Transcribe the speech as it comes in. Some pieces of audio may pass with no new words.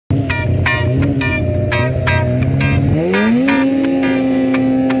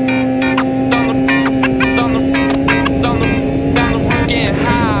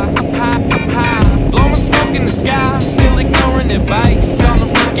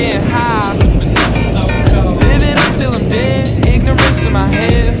getting high. Live it up till I'm dead. Ignorance in my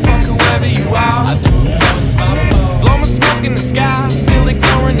head. Fuck whoever you are. Blow my smoke in the sky. Still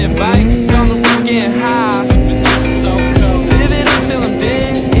ignoring advice. On the roof getting high. Live it up till I'm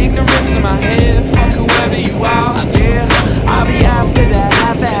dead. Ignorance in my head. Fuck whoever you are. Yeah, I'll be after that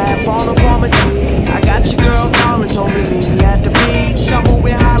half all up on my tea. I got your girl calling, told me meet me at the beach. I'm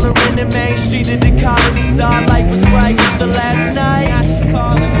moving, hollering in Main Street at the Colony. Starlight was bright with the last night. Now she's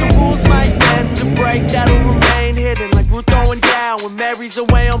calling. The rules might bend, the break that'll remain hidden. Like we're throwing down when Mary's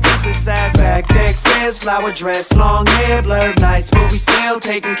away on business. That's hectic, says flower dress, long hair, blurred nights, but we still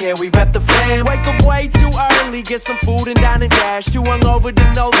taking care. We rep the fam. Wake up way too early, get some food and dine and dash. Too hungover to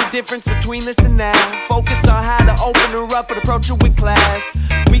know the difference between this and that. Focus on how to open her up, but approach her with class.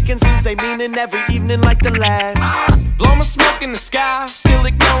 Weekends lose they meaning every evening like the last. Blow my smoke in the sky, still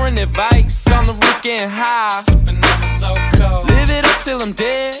ignoring advice. On the roof getting high. So cold. Live it up till I'm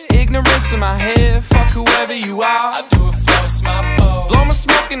dead. Ignorance in my head. Fuck whoever you are. I do it for it's my fault. Blow my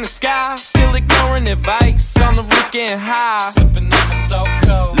smoke in the sky, still ignoring advice. On the roof getting high. Sipping on my so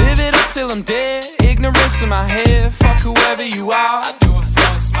cold. Live it up till I'm dead. Ignorance in my head. Fuck whoever you are. I do it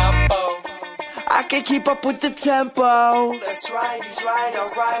for it's my fault. I can't keep up with the tempo. That's right, he's right,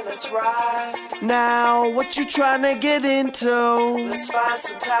 alright, let's ride. Now, what you tryna get into? Let's find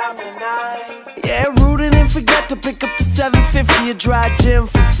some time tonight. Yeah, rootin' and forget to pick up the 750 a dry gym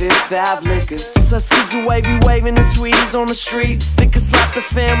for Fifth Ave liquors. Us kids are wavy, waving the sweeties on the street. Sticker slap the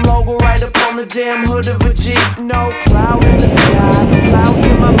fam logo right up on the damn hood of a Jeep. No cloud in the sky, clouds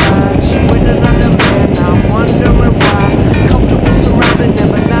in my mind. She with another man, now I'm wondering why. Comfortable surrounded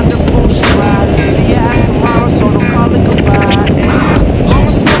them, but not the full stride. See your ass tomorrow, so don't call it goodbye. Blow my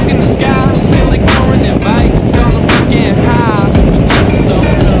smoke in the sky, still ignoring advice. On the roof getting high. So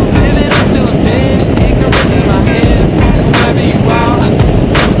cold. Live it up till I'm dead. Ignorance in my head. Fuck whoever you are.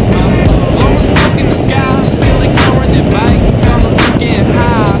 It's my fault. Blow my smoke in the sky, still ignoring advice. On the roof getting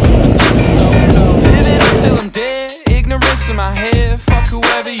high. So cold. Live it up till I'm dead. Ignorance in my head. Fuck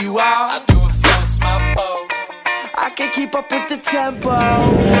whoever you are. I do it for it's my fault. I can't keep up with the tempo.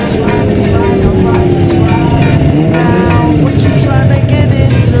 That's right, alright, that's right. Now, what you tryna get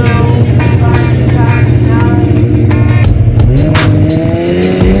into? Let's find some time.